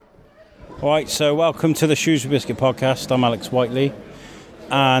Right, so welcome to the Shrewsbury Biscuit podcast. I'm Alex Whiteley,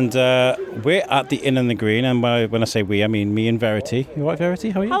 and we're at the Inn and the Green. And when I say we, I mean me and Verity. You all right, Verity?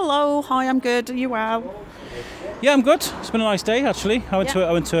 How are you? Hello, hi, I'm good. Are you well? Yeah, I'm good. It's been a nice day, actually. I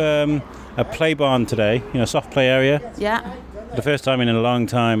went to a play barn today, soft play area. Yeah. For the first time in a long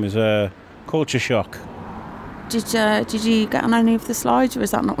time. It was a culture shock. Did you get on any of the slides, or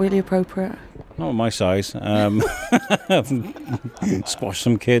is that not really appropriate? Not my size. Squash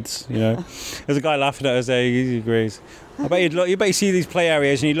some kids, There's a guy laughing at us there, he agrees. I bet you see these play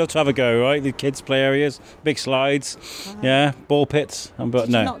areas and you'd love to have a go, right? The kids' play areas, big slides, ball pits. Did you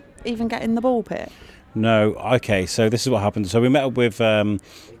not even get in the ball pit? No. Okay, so this is what happened. So we met up with I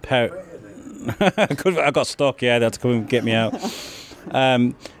got stuck, they had to come and get me out.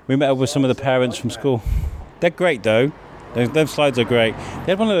 We met up with some of the parents from school. They're great, though. Those slides are great.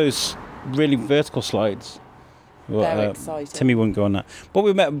 They had one of those really vertical slides. Very exciting. Timmy wouldn't go on that. But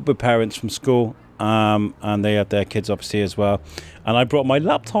we met with parents from school, and they had their kids obviously as well. And I brought my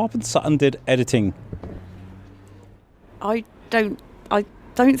laptop and sat and did editing. I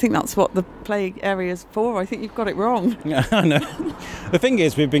don't think that's what the play area is for. I think you've got it wrong. Yeah, I know. The thing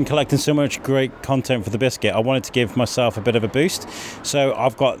is, we've been collecting so much great content for the Biscuit. I wanted to give myself a bit of a boost. So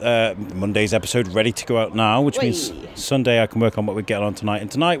I've got Monday's episode ready to go out now, which means Sunday I can work on what we get on tonight. And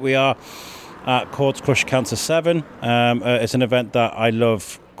tonight we are at Chords Crush Cancer 7. It's an event that I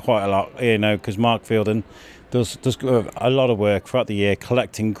love quite a lot, because Mark Fielden does a lot of work throughout the year,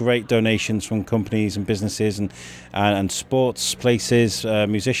 collecting great donations from companies and businesses and sports places,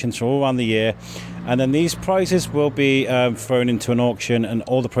 musicians from all around the year. And then these prizes will be thrown into an auction, and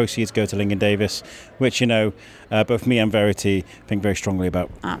all the proceeds go to Lincoln Davis, which, both me and Verity think very strongly about.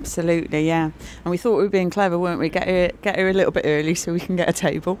 Absolutely, yeah. And we thought we were being clever, weren't we? Get here a little bit early so we can get a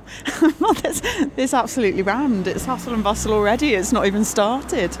table. It's absolutely rammed. It's hustle and bustle already. It's not even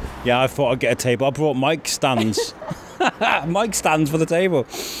started. Yeah, I thought I'd get a table. I brought mic stands. Mic stands for the table.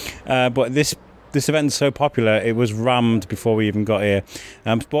 But this event is so popular, it was rammed before we even got here.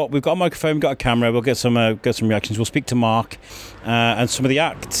 But we've got a microphone, we've got a camera, we'll get some reactions. We'll speak to Mark and some of the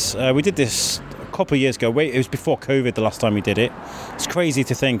acts. We did this a couple of years ago. It was before COVID the last time we did it. It's crazy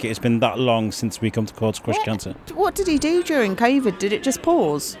to think it's been that long since we come to Chords Crush Cancer. What did he do during COVID? Did it just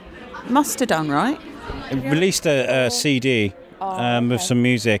pause? Must have done, right? It released a CD with some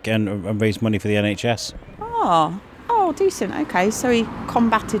music and raised money for the NHS. Oh, decent. Okay, so he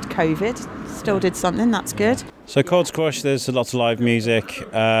combated COVID, still did something, that's good. So Chords Crush, there's lots of live music,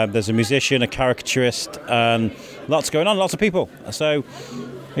 there's a musician, a caricaturist, and lots going on, lots of people. So,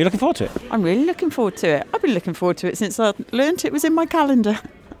 are you looking forward to it? I'm really looking forward to it. I've been looking forward to it since I learnt it was in my calendar.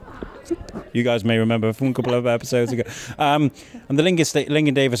 You guys may remember from a couple of episodes ago. And the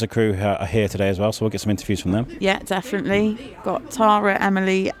Lincoln Davis crew are here today as well, so we'll get some interviews from them. Yeah, definitely. Got Tara,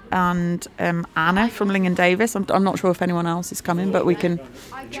 Emily and Anna from Lincoln Davis. I'm not sure if anyone else is coming, but we can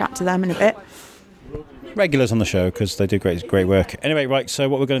chat to them in a bit. Regulars on the show, because they do great work. Anyway, right, so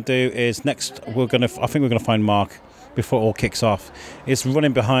what we're going to do is next, I think we're going to find Mark before it all kicks off. It's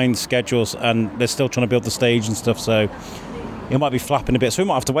running behind schedules, and they're still trying to build the stage and stuff, so it might be flapping a bit, so we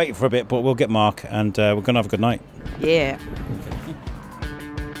might have to wait for a bit, but we'll get Mark, and we're going to have a good night. Yeah.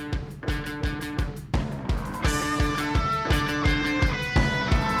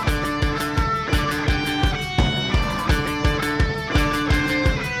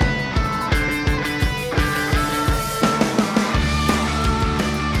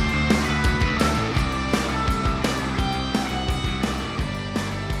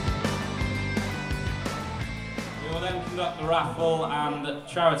 Raffle and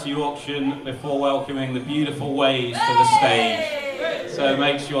charity auction before welcoming the beautiful Waves to the stage. So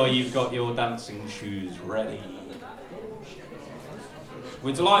make sure you've got your dancing shoes ready.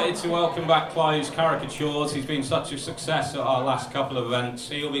 We're delighted to welcome back Clive's Caricatures. He's been such a success at our last couple of events.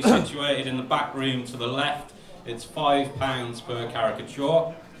 He'll be situated in the back room to the left. It's £5 per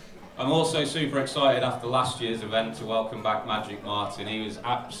caricature. I'm also super excited after last year's event to welcome back Magic Martin. He was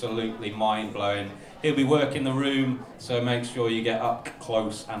absolutely mind-blowing. He'll be working the room, so make sure you get up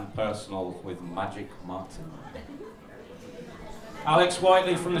close and personal with Magic Martin. Alex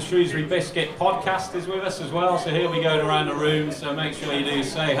Whiteley from the Shrewsbury Biscuit podcast is with us as well, so he'll be going around the room, so make sure you do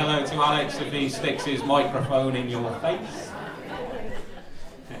say hello to Alex if he sticks his microphone in your face.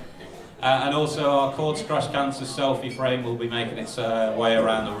 And also our Chords Crush Cancer selfie frame will be making its way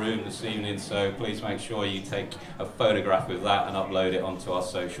around the room this evening, so please make sure you take a photograph with that and upload it onto our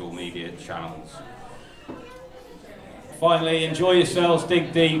social media channels. Finally, enjoy yourselves,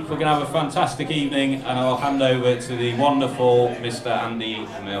 dig deep. We're going to have a fantastic evening, and I'll hand over to the wonderful Mr. Andy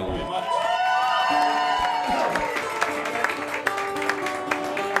Mill.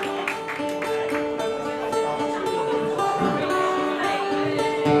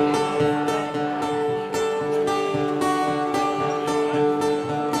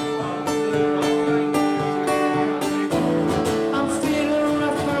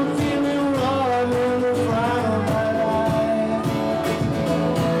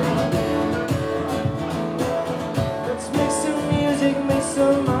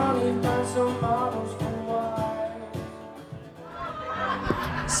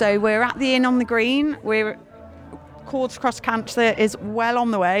 So we're at the Inn on the Green. Chords Cross Cancer is well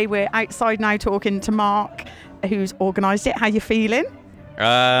on the way. We're outside now talking to Mark, who's organised it. How you feeling?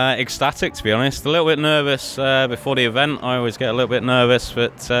 Ecstatic, to be honest. A little bit nervous before the event. I always get a little bit nervous,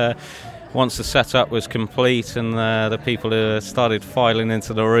 but once the setup was complete and the people who started filing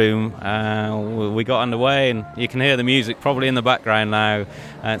into the room, we got underway, and you can hear the music probably in the background now.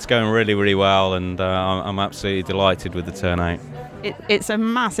 It's going really, really well, and I'm absolutely delighted with the turnout. It's a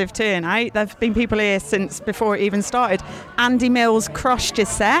massive turnout. There have been people here since before it even started. Andy Mills crushed his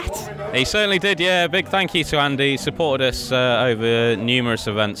set. He certainly did, yeah. Big thank you to Andy. He supported us over numerous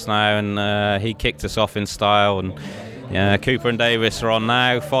events now, and he kicked us off in style. And Cooper and Davis are on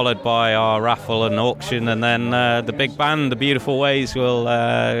now, followed by our raffle and auction, and then the big band, The Beautiful Ways, will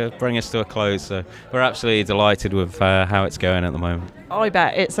bring us to a close. So we're absolutely delighted with how it's going at the moment. I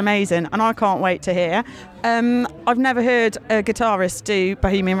bet it's amazing, and I can't wait to hear. I've never heard a guitarist do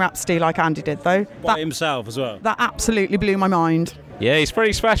Bohemian Rhapsody like Andy did, though. By himself as well. That absolutely blew my mind. Yeah, he's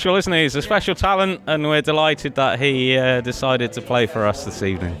pretty special, isn't he? He's a special talent, and we're delighted that he decided to play for us this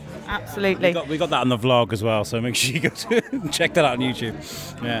evening. Absolutely. We got that on the vlog as well, so make sure you go to check that out on YouTube.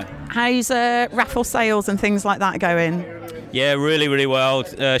 Yeah. How's raffle sales and things like that going? Yeah, really, really well.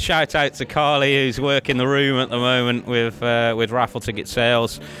 Shout out to Carly, who's working the room at the moment with raffle ticket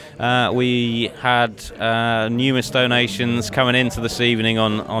sales. We had numerous donations coming into this evening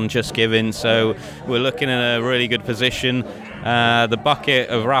on Just Giving, so we're looking in a really good position. The bucket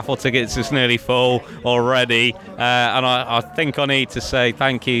of raffle tickets is nearly full already, and I think I need to say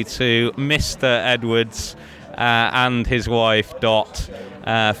thank you to Mr. Edwards and his wife Dot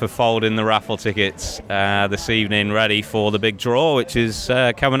for folding the raffle tickets this evening, ready for the big draw, which is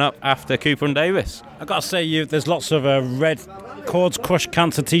coming up after Cooper and Davis. I've got to say, there's lots of red Chords Crush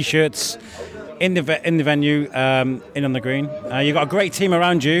Cancer t-shirts in the venue, in on the green. You've got a great team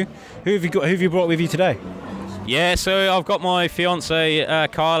around you. Who have you brought with you today? Yeah, so I've got my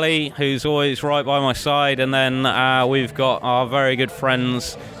fiancée Carly, who's always right by my side, and then we've got our very good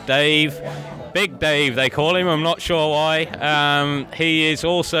friends Dave. Big Dave, they call him. I'm not sure why. He is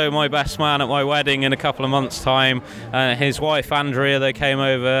also my best man at my wedding in a couple of months' time. His wife Andrea, they came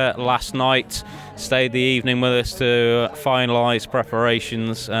over last night, stayed the evening with us to finalise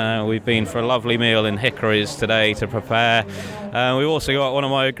preparations. We've been for a lovely meal in Hickory's today to prepare. We've also got one of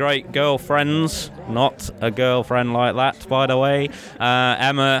my great girlfriends, not a girlfriend like that, by the way,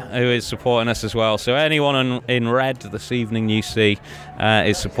 Emma, who is supporting us as well. So anyone in red this evening you see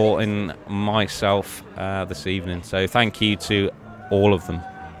is supporting myself this evening. So thank you to all of them.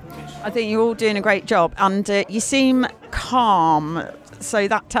 I think you're all doing a great job, and you seem calm. So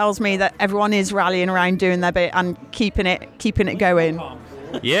that tells me that everyone is rallying around doing their bit and keeping it going.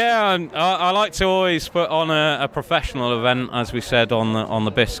 Yeah, I like to always put on a professional event, as we said on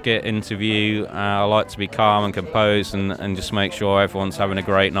the Biscuit interview. I like to be calm and composed and just make sure everyone's having a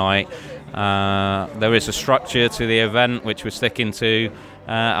great night. There is a structure to the event which we're sticking to,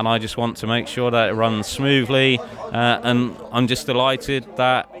 and I just want to make sure that it runs smoothly. And I'm just delighted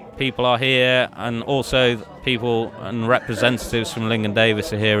that people are here, and also people and representatives from Ling &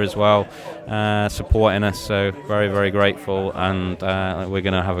 Davis are here as well, supporting us. So very, very grateful, and we're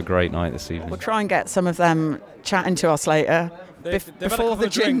going to have a great night this evening. We'll try and get some of them chatting to us later. Before the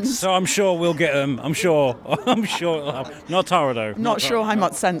drinks. So I'm sure we'll get them. I'm sure. Not Tara though. Not sure how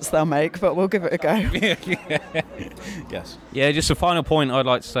much sense they'll make, but we'll give it a go. Yes. Yeah, just a final point I'd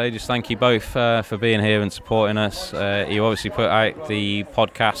like to say, just thank you both for being here and supporting us. You obviously put out the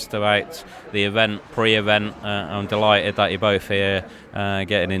podcast about the event, pre-event. I'm delighted that you're both here,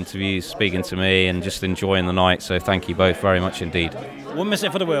 getting interviews, speaking to me, and just enjoying the night. So thank you both very much indeed. Wouldn't miss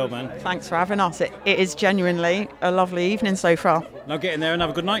it for the world, man. Thanks for having us. It is genuinely a lovely evening so far. Now get in there and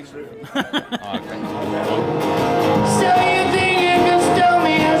have a good night. So you think you can stop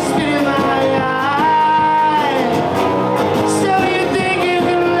me and spit in my eye? So you think you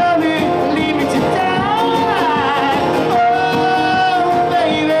can love me, leave me to die? Oh,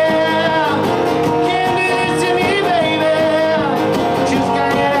 baby, can't do this to me, baby. Just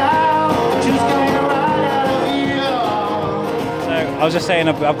got it out, just got it right out of you. So I was just saying,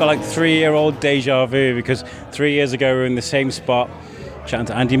 I've got like 3-year-old deja vu, because 3 years ago we were in the same spot chatting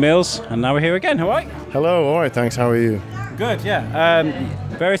to Andy Mills, and now we're here again. All right? Hello, all right, thanks. How are you? Good, yeah.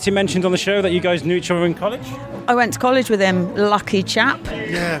 Verity mentioned on the show that you guys knew each other in college. I went to college with him, lucky chap.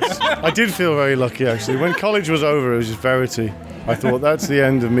 Yes. I did feel very lucky, actually. When college was over, it was just Verity. I thought, that's the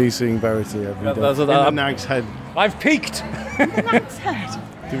end of me seeing Verity every day. In the Nag's Head. I've peaked. Nag's Head.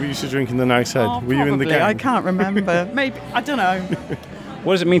 Did we used to drink in the Nag's Head? Oh, were you in the probably. gang? I can't remember. Maybe, I don't know.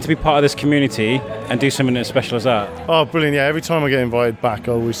 What does it mean to be part of this community and do something as special as that? Oh, brilliant. Yeah, every time I get invited back,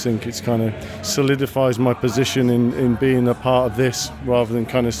 I always think it's kind of solidifies my position in being a part of this rather than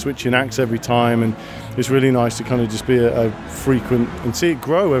kind of switching acts every time. And it's really nice to kind of just be a frequent and see it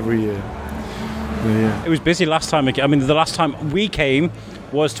grow every year. Yeah. It was busy last time. I mean, the last time we came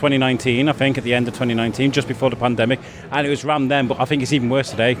was 2019, I think, at the end of 2019, just before the pandemic, and it was rammed then, but I think it's even worse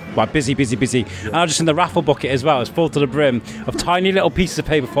today. Like, busy. Yeah. And I was just in the raffle bucket as well. It's full to the brim of tiny little pieces of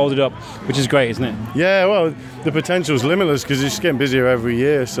paper folded up, which is great, isn't it? Yeah, well, the potential is limitless because it's getting busier every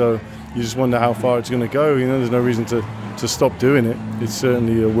year, so you just wonder how far it's going to go. You know, there's no reason to stop doing it. It's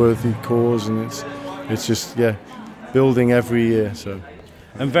certainly a worthy cause, and it's just, building every year, so...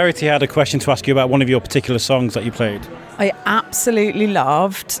 And Verity had a question to ask you about one of your particular songs that you played. I absolutely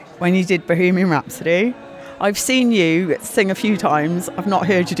loved when you did Bohemian Rhapsody. I've seen you sing a few times. I've not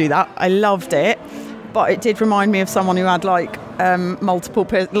heard you do that. I loved it. But it did remind me of someone who had multiple...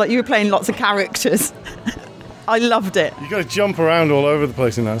 like you were playing lots of characters. I loved it. You got to jump around all over the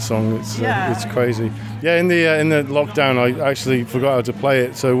place in that song. It's crazy. Yeah, in the lockdown, I actually forgot how to play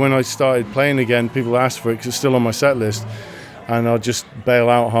it. So when I started playing again, people asked for it because it's still on my set list. And I'll just bail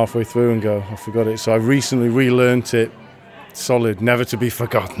out halfway through and go, I forgot it. So I recently relearnt it solid, never to be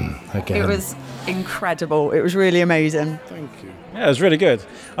forgotten again. It was incredible. It was really amazing. Thank you. Yeah, it was really good.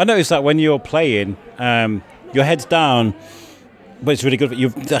 I noticed that when you're playing, your head's down, but it's really good.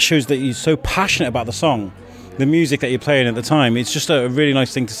 That shows that you're so passionate about the song, the music that you're playing at the time. It's just a really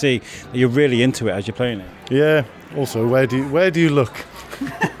nice thing to see that you're really into it as you're playing it. Yeah. Also, where do you look?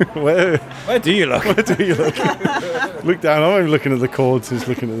 Where do you look? Where do you look? Look down. I'm not even looking at the chords. Just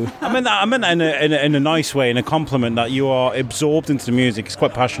looking at the... I meant that in a nice way, in a compliment that you are absorbed into the music. It's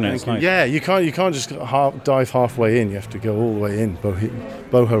quite passionate. It's nice. Yeah, you can't just dive halfway in. You have to go all the way in.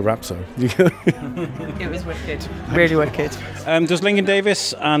 Boho Rhapsody. It was wicked. Really wicked. Does Lincoln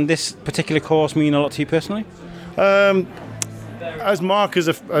Davis and this particular course mean a lot to you personally? As Mark, as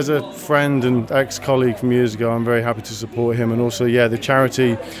a friend and ex-colleague from years ago, I'm very happy to support him. And also, the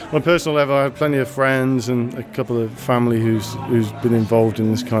charity. On a personal level, I have plenty of friends and a couple of family who's been involved in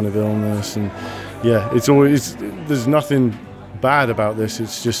this kind of illness. And it's always, there's nothing bad about this.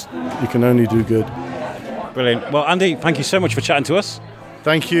 It's just you can only do good. Brilliant. Well, Andy, thank you so much for chatting to us.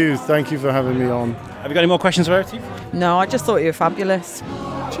 Thank you for having me on. Have you got any more questions, Verity? No, I just thought you were fabulous.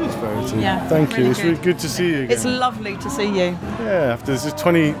 Cheers, Verity. Yeah, thank you. really It's really good to see you again. It's lovely to see you. Yeah, after this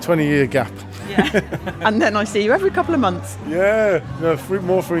 20-year gap. Yeah. And then I see you every couple of months. Yeah,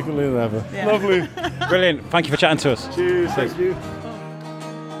 more frequently than ever. Yeah. Lovely. Brilliant. Thank you for chatting to us. Cheers. Thank you.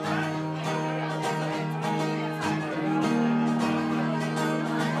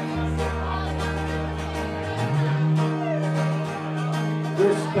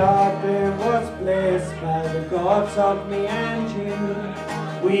 This garden was blessed by the gods of me and you.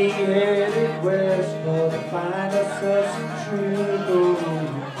 We headed west for to find us some true gold.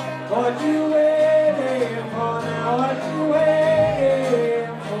 What you waiting for now? What you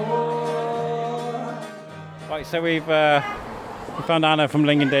waiting for? Right, so we found Anna from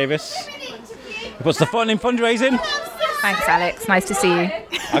Lincoln Davis. Who puts the fun in fundraising. Thanks, Alex. Nice to see you.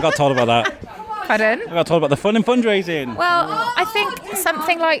 I got told about that. Pardon? I got told about the fun in fundraising. Well, I think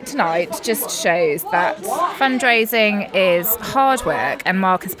something like tonight just shows that fundraising is hard work and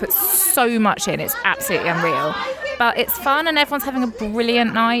Mark has put so much in. It's absolutely unreal. But it's fun and everyone's having a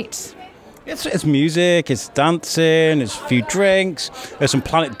brilliant night. It's music, it's dancing, it's a few drinks. There's some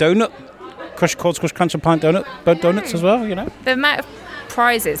Planet Donut, Chords, Crunch and Planet Donuts as well, you know. The amount of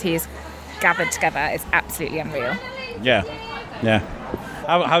prizes he's gathered together is absolutely unreal. Yeah.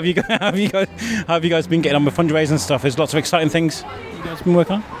 How have you guys been getting on with fundraising stuff? There's lots of exciting things you guys been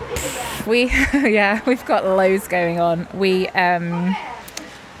working on. We've got loads going on.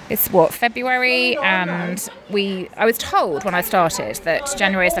 It's February, and I was told when I started that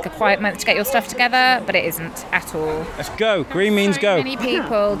January is like a quiet month to get your stuff together, but it isn't at all. Let's go. Green means go. Many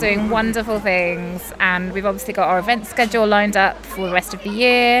people doing wonderful things, and we've obviously got our event schedule lined up for the rest of the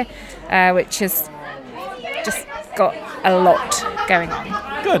year, which has just got a lot going on.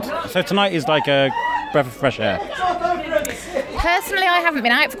 Good. So tonight is like a breath of fresh air. Personally, I haven't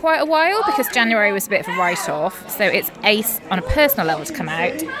been out for quite a while because January was a bit of a write-off, so it's ace on a personal level to come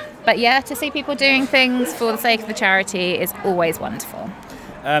out. But to see people doing things for the sake of the charity is always wonderful.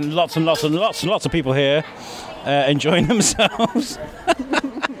 Lots and lots of people here enjoying themselves.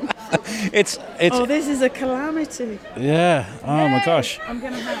 It's. Oh, this is a calamity. Yeah. Oh my gosh. I'm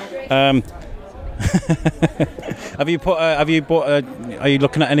gonna help. Have you bought? Are you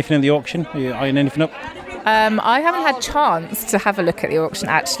looking at anything in the auction? Are you eyeing anything up? I haven't had chance to have a look at the auction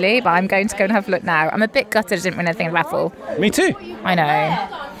actually, but I'm going to go and have a look now. I'm a bit gutted I didn't win anything in the raffle. Me too. I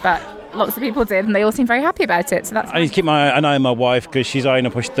know, but lots of people did, and they all seem very happy about it. So that's. I need to keep an eye on my wife because she's eyeing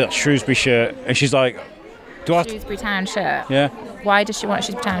up that Shrewsbury shirt, and she's like, "Do I?" Shrewsbury Town shirt. Yeah. Why does she want a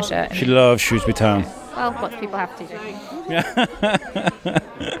Shrewsbury Town shirt? She loves Shrewsbury Town. Well, what do people have to do?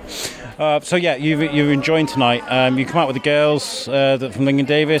 So yeah, you're enjoying tonight. You come out with the girls from Lincoln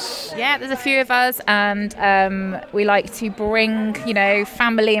Davis. Yeah, there's a few of us, and we like to bring,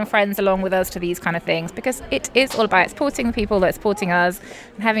 family and friends along with us to these kind of things because it is all about supporting the people that are supporting us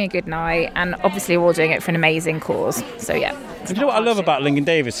and having a good night, and obviously we're all doing it for an amazing cause. So yeah. You know what I love about Lincoln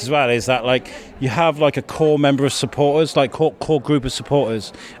Davis as well is that you have a core member of supporters, core group of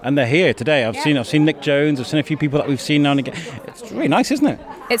supporters, and they're here today. I've seen Nick Jones. I've seen a few people that we've seen now and again. It's really nice, isn't it?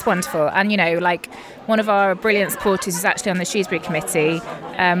 It's wonderful, and one of our brilliant supporters is actually on the Shrewsbury committee.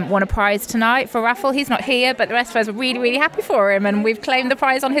 Won a prize tonight for a raffle. He's not here, but the rest of us are really, really happy for him, and we've claimed the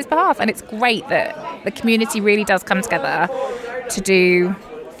prize on his behalf. And it's great that the community really does come together to do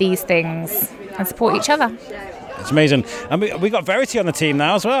these things and support each other. It's amazing, and we got Verity on the team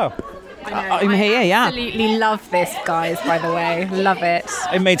now as well. I'm here, yeah. Absolutely love this, guys, by the way. Love it.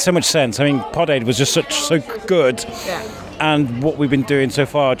 It made so much sense. I mean, Pod Aid was just so good. Yeah. And what we've been doing so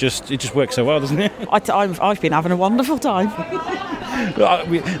far, it just works so well, doesn't it? I've been having a wonderful time.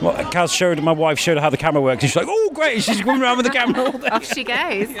 Kaz my wife showed her how the camera works, and she's like, "Oh, great!" She's going around with the camera all day. Off she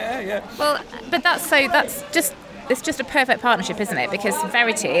goes. Yeah. Well, but it's just a perfect partnership, isn't it? Because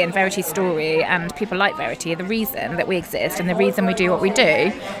Verity and Verity's story and people like Verity are the reason that we exist and the reason we do what we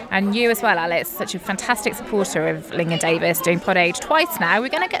do. And you as well, Alex, such a fantastic supporter of Lincoln Davis, doing Pod Aid twice now. We're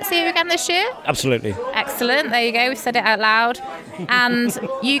going to get to see you again this year? Absolutely. Excellent. There you go. We've said it out loud. And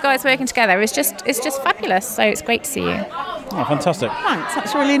you guys working together is just fabulous. So it's great to see you. Oh, fantastic. Thanks.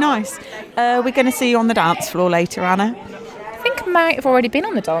 That's really nice. We're going to see you on the dance floor later, Anna. I think I might have already been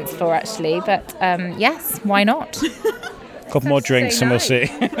on the dance floor actually, but yes, why not? A couple more drinks and we'll see.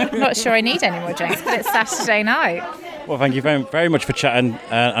 I'm not sure I need any more drinks, but it's Saturday night. Well, thank you very, very much for chatting,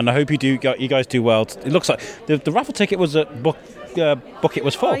 and I hope you guys do well. It looks like the raffle ticket was bucket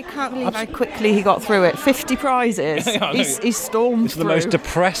was full. I can't believe how quickly he got through it. 50 prizes. He's stormed It's through. the most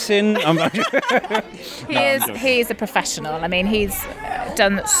depressing. He is a professional. I mean, he's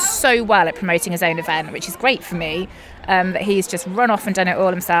done so well at promoting his own event, which is great for me. That he's just run off and done it all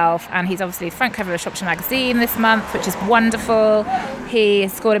himself, and he's obviously the front cover of Shropshire Magazine this month, which is wonderful. He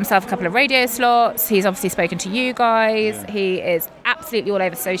has scored himself a couple of radio slots. He's obviously spoken to you guys. Yeah. He is absolutely all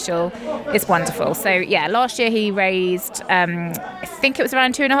over social. It's wonderful. So yeah, last year he raised I think it was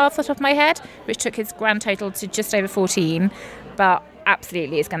around 2.5 off the top of my head, which took his grand total to just over 14, but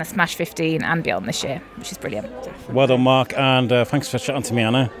absolutely is going to smash 15 and beyond this year, which is brilliant. Well done, Mark, and thanks for chatting to me,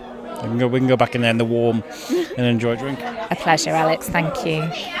 Anna. We can go back in there in the warm and enjoy a drink. A pleasure, Alex. Thank you.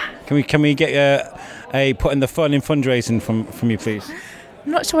 Can we get a put in the fun in fundraising from you, please?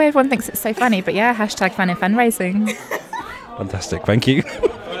 I'm not sure why everyone thinks it's so funny, but yeah, hashtag fun in fundraising. Fantastic. Thank you.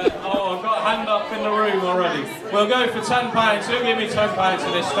 I've got a hand up in the room already. We'll go for £10. Who'll give me £10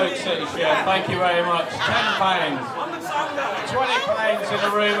 for this Stoke City share? Thank you very much. £10. £20 in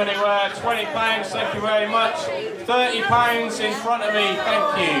the room anywhere. £20, thank you very much. £30 in front of me,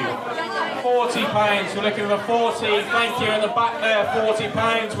 thank you. £40, we're looking for 40, thank you. In the back there,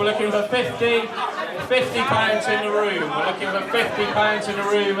 £40, we're looking for 50. £50 in the room, we're looking for £50 in the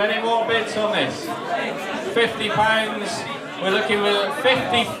room. Any more bids on this? £50, we're looking for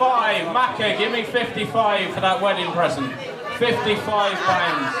 55. Macca, give me 55 for that wedding present.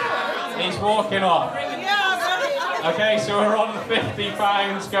 £55. He's walking off. Okay, so we're on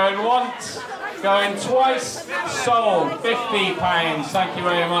 £50, going once, going twice, sold, £50, thank you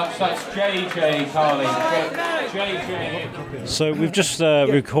very much, that's JJ, Carly, JJ. So we've just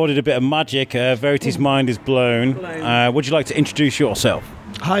recorded a bit of magic, Verity's mind is blown. Would you like to introduce yourself?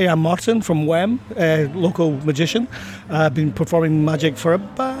 Hi, I'm Martin from Wem, local magician. I've been performing magic for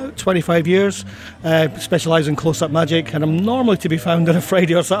about 25 years, specialise in close-up magic, and I'm normally to be found on a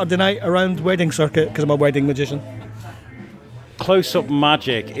Friday or Saturday night around wedding circuit because I'm a wedding magician. Close-up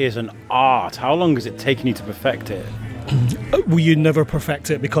magic is an art. How long has it taken you to perfect it? Well, you never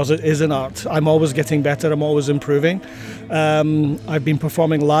perfect it because it is an art. I'm always getting better, I'm always improving. I've been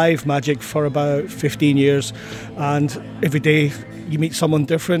performing live magic for about 15 years, and every day you meet someone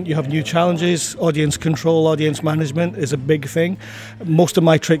different, you have new challenges. Audience control, audience management is a big thing. Most of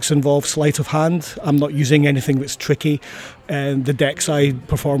my tricks involve sleight of hand. I'm not using anything that's tricky, and the decks I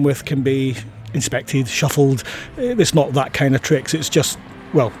perform with can be inspected, shuffled. It's not that kind of tricks, it's just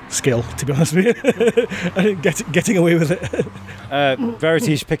skill, to be honest with you. Getting away with it.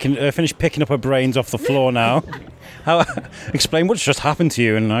 Verity's finished picking up her brains off the floor now. Explain what's just happened to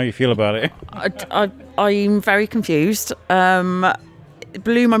you and how you feel about it. I'm very confused. It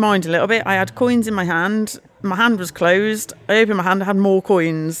blew my mind a little bit. I had coins in my hand. My hand was closed. I opened my hand. I had more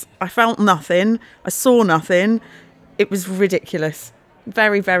coins. I felt nothing. I saw nothing. It was ridiculous.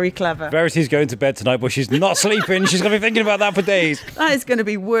 Very, very clever. Verity's going to bed tonight, but she's not sleeping. She's going to be thinking about that for days. That is going to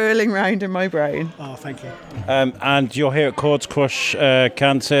be whirling round in my brain. Oh, thank you. And you're here at Chords Crush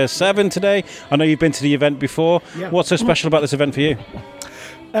Cancer 7 today. I know you've been to the event before. Yeah. What's so special about this event for you?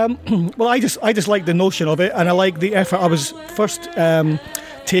 Well, I just like the notion of it, and I like the effort. I was first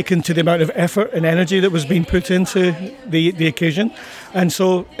taken to the amount of effort and energy that was being put into the occasion, and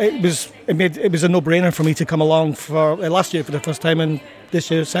so it was a no-brainer for me to come along for last year for the first time and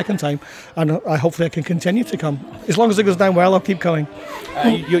this year second time, and hopefully I can continue to come. As long as it goes down well, I'll keep coming.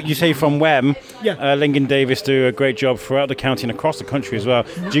 You say from Wem. Yeah. Lincoln Davis do a great job throughout the county and across the country as well.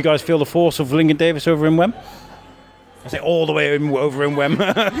 Do you guys feel the force of Lincoln Davis over in Wem? I say all the way over in Wem.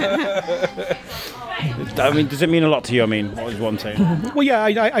 I mean, does it mean a lot to you? I mean, what is one saying? Well, yeah,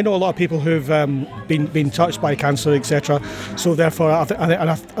 I know a lot of people who've been touched by cancer, etc. So therefore,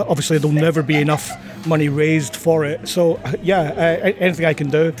 obviously there'll never be enough money raised for it. So yeah, anything I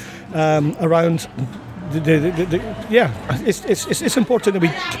can do around. It's important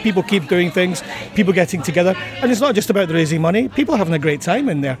that people keep doing things, people getting together, and it's not just about raising money. People are having a great time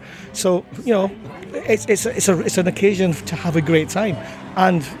in there. So it's an occasion to have a great time,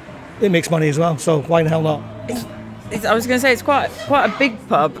 and it makes money as well. So why the hell not? I was going to say it's quite a big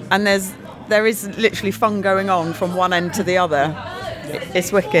pub, and there is literally fun going on from one end to the other.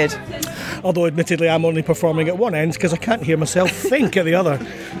 It's wicked. Although, admittedly, I'm only performing at one end because I can't hear myself think at the other.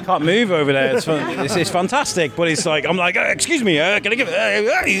 Can't move over there. It's fantastic, but it's like I'm like, excuse me, can I give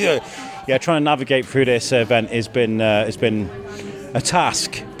it? Yeah, trying to navigate through this event has been a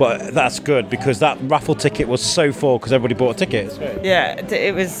task, but that's good because that raffle ticket was so full because everybody bought a ticket. Yeah,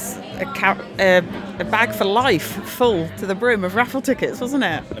 it was a bag for life, full to the brim of raffle tickets, wasn't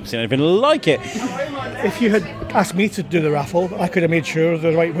it? I've never seen anything like it. If you had asked me to do the raffle, I could have made sure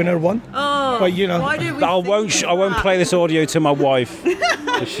the right winner won. Oh, but you know, why do we I won't play this audio to my wife.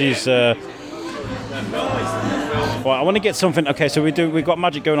 She's. Well, I want to get something. Okay, so we've got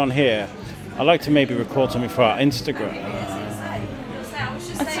magic going on here. I'd like to maybe record something for our Instagram.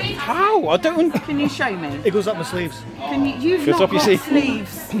 How? I don't. Can you show me? It goes up my sleeves. You've Goes not up your got sleeve.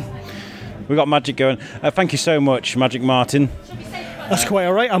 sleeves. We've got magic going. Thank you so much, Magic Martin. That's quite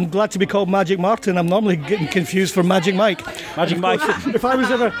all right. I'm glad to be called Magic Martin. I'm normally getting confused for Magic Mike. Magic Mike. If I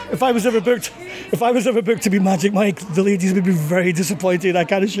was ever booked to be Magic Mike, the ladies would be very disappointed. I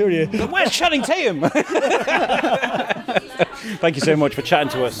can assure you. Where's Channing Tatum? Thank you so much for chatting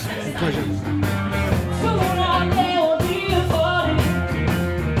to us. Pleasure.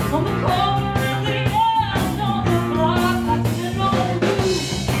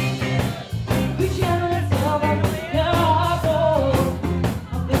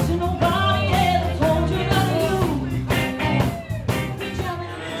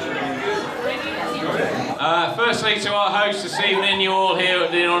 Firstly, to our host this evening, you all here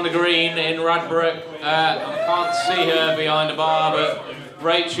at Dinner on the Green in Radbrook. I can't see her behind the bar, but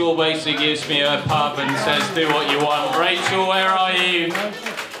Rachel basically gives me her pub and says, do what you want. Rachel, where are you?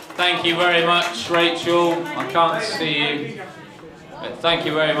 Thank you very much, Rachel. I can't see you. But thank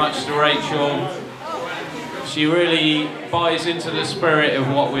you very much to Rachel. She really buys into the spirit of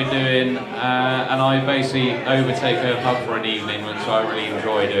what we're doing, and I basically overtake her pub for an evening, which I really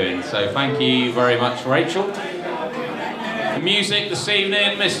enjoy doing. So thank you very much, Rachel. The music this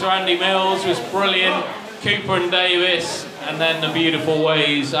evening, Mr. Andy Mills was brilliant, Cooper and Davis, and then the Beautiful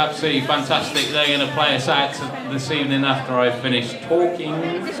Ways, absolutely fantastic. They're going to play us out this evening after I've finished talking.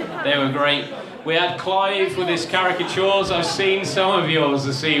 They were great. We had Clive with his caricatures. I've seen some of yours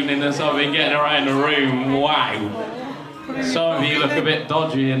this evening as I've been getting around the room. Wow. Some of you look a bit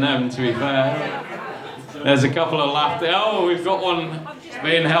dodgy in them, to be fair. There's a couple of laughter. Oh, we've got one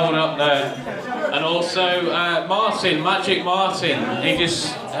being held up there. And also Martin, Magic Martin. He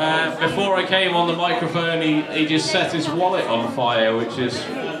just, before I came on the microphone, he just set his wallet on fire, which is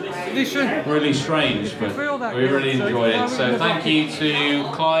really strange, but we really enjoyed it. So thank you to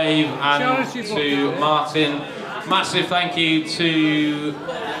Clive and to Martin. Massive thank you to...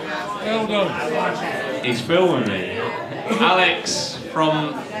 He's filming me. Alex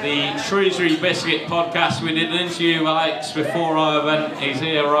from the Shrewsbury Biscuit podcast. We did an interview with Alex before our event. He's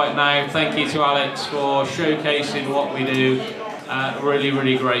here right now. Thank you to Alex for showcasing what we do. Really,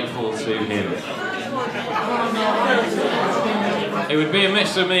 really grateful to him. It would be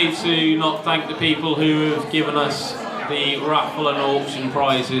amiss of me to not thank the people who have given us the raffle and auction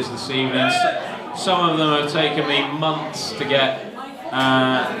prizes this evening. Some of them have taken me months to get.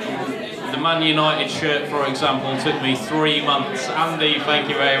 The Man United shirt, for example, took me 3 months. Andy, thank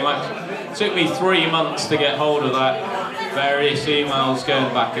you very much. Took me 3 months to get hold of that. Various emails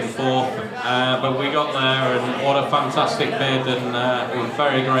going back and forth, but we got there, and what a fantastic bid, and we're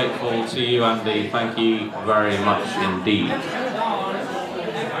very grateful to you, Andy. Thank you very much indeed.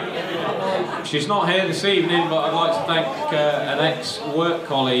 She's not here this evening, but I'd like to thank an ex-work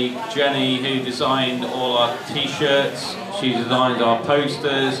colleague, Jenny, who designed all our t-shirts. She designed our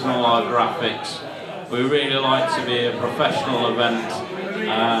posters and all our graphics. We really like to be a professional event,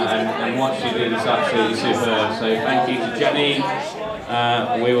 and what she did is absolutely superb. So thank you to Jenny.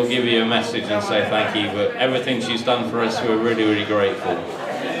 We will give you a message and say thank you, but everything she's done for us, we're really, really grateful.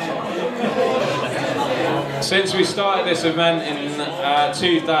 Since we started this event in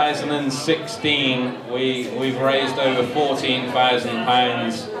 2016, we've raised over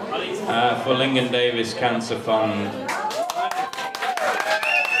 £14,000 for Lincoln Davis Cancer Fund.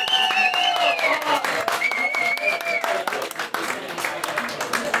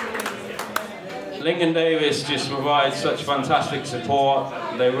 Lincoln Davis just provides such fantastic support.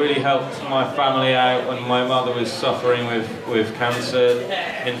 They really helped my family out when my mother was suffering with cancer.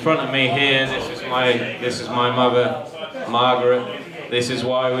 In front of me here, this is my mother, Margaret. This is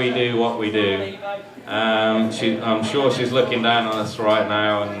why we do what we do. I'm sure she's looking down on us right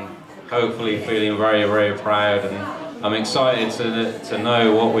now and hopefully feeling very, very proud. And I'm excited to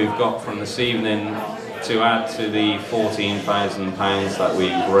know what we've got from this evening to add to the £14,000 that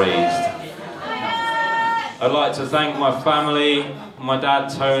we've raised. I'd like to thank my family, my dad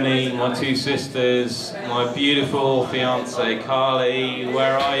Tony, my 2 sisters, my beautiful fiancée Carly.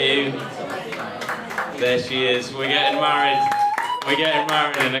 Where are you? There she is. We're getting married. We're getting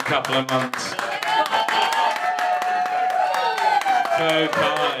married in a couple of months. So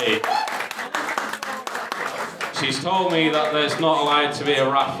Carly. She's told me that there's not allowed to be a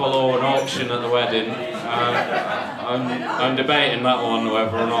raffle or an auction at the wedding. I'm debating that one,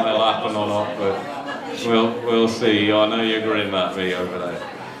 whether or not it'll happen or not, but we'll see. I know you're grinning at me over there.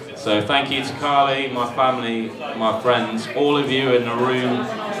 So thank you to Carly, my family, my friends, all of you in the room.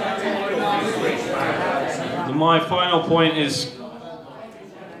 My final point is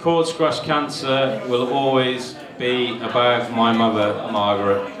Chords Crush Cancer will always be about my mother,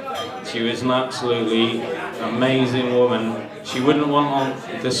 Margaret. She was an absolutely amazing woman. She wouldn't want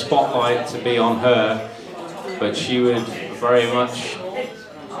the spotlight to be on her, but she would very much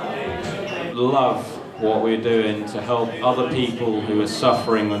love what we're doing to help other people who are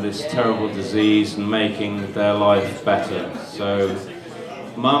suffering with this terrible disease and making their life better. So,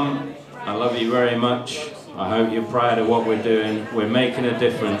 Mum, I love you very much. I hope you're proud of what we're doing. We're making a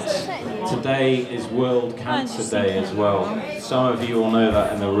difference. Today is World Cancer Day as well. Some of you will know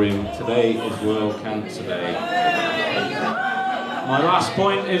that in the room. Today is World Cancer Day. My last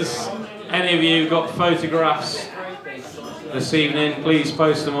point is, any of you got photographs this evening, please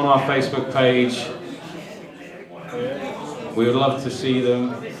post them on our Facebook page. We would love to see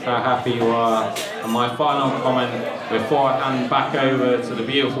them, how happy you are. And my final comment before I hand back over to the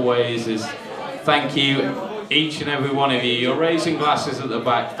beautiful ways is thank you, each and every one of you. You're raising glasses at the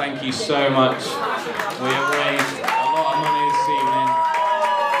back. Thank you so much. We have raised a lot of money this evening.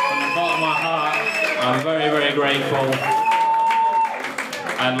 From the bottom of my heart, I'm very, very grateful.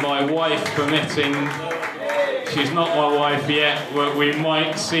 And my wife permitting, she's not my wife yet, but we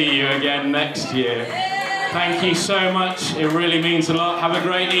might see you again next year. Thank you so much. It really means a lot. Have a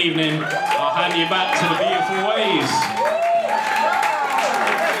great evening. I'll hand you back to the beautiful ways.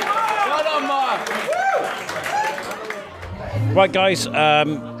 Right, guys,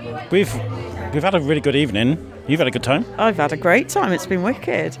 we've had a really good evening. You've had a good time? I've had a great time. It's been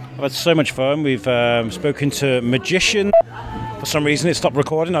wicked. I've had so much fun. We've spoken to magician. For some reason, it stopped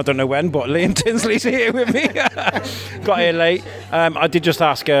recording. I don't know when, but Liam Tinsley's here with me. Got here late. I did just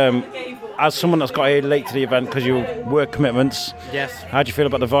ask, as someone that's got here late to the event because your work commitments. Yes. How do you feel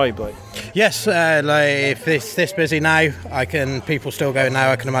about the vibe, like? Yes, if it's this busy now, people still go now.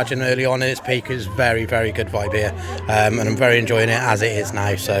 I can imagine early on in its peak is very, very good vibe here, and I'm very enjoying it as it is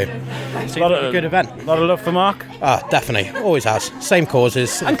now. So, it's a good event. A lot of love for Mark. Definitely, always has. Same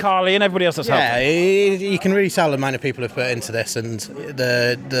causes. And Carly and everybody else that's helped. Yeah, you can really tell the amount of people who've put into this, and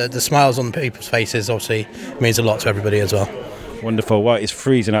the smiles on people's faces obviously means a lot to everybody as well. Wonderful. Well, it's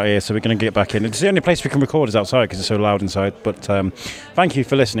freezing out here, so we're going to get back in. It's the only place we can record is outside because it's so loud inside. But thank you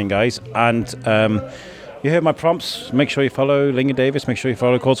for listening, guys. And you heard my prompts. Make sure you follow Lincoln Davis. Make sure you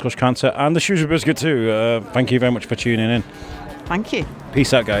follow Chords Crush Cancer and the Shrewsbury Biscuit too. Thank you very much for tuning in. Thank you.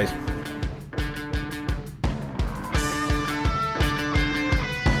 Peace out, guys.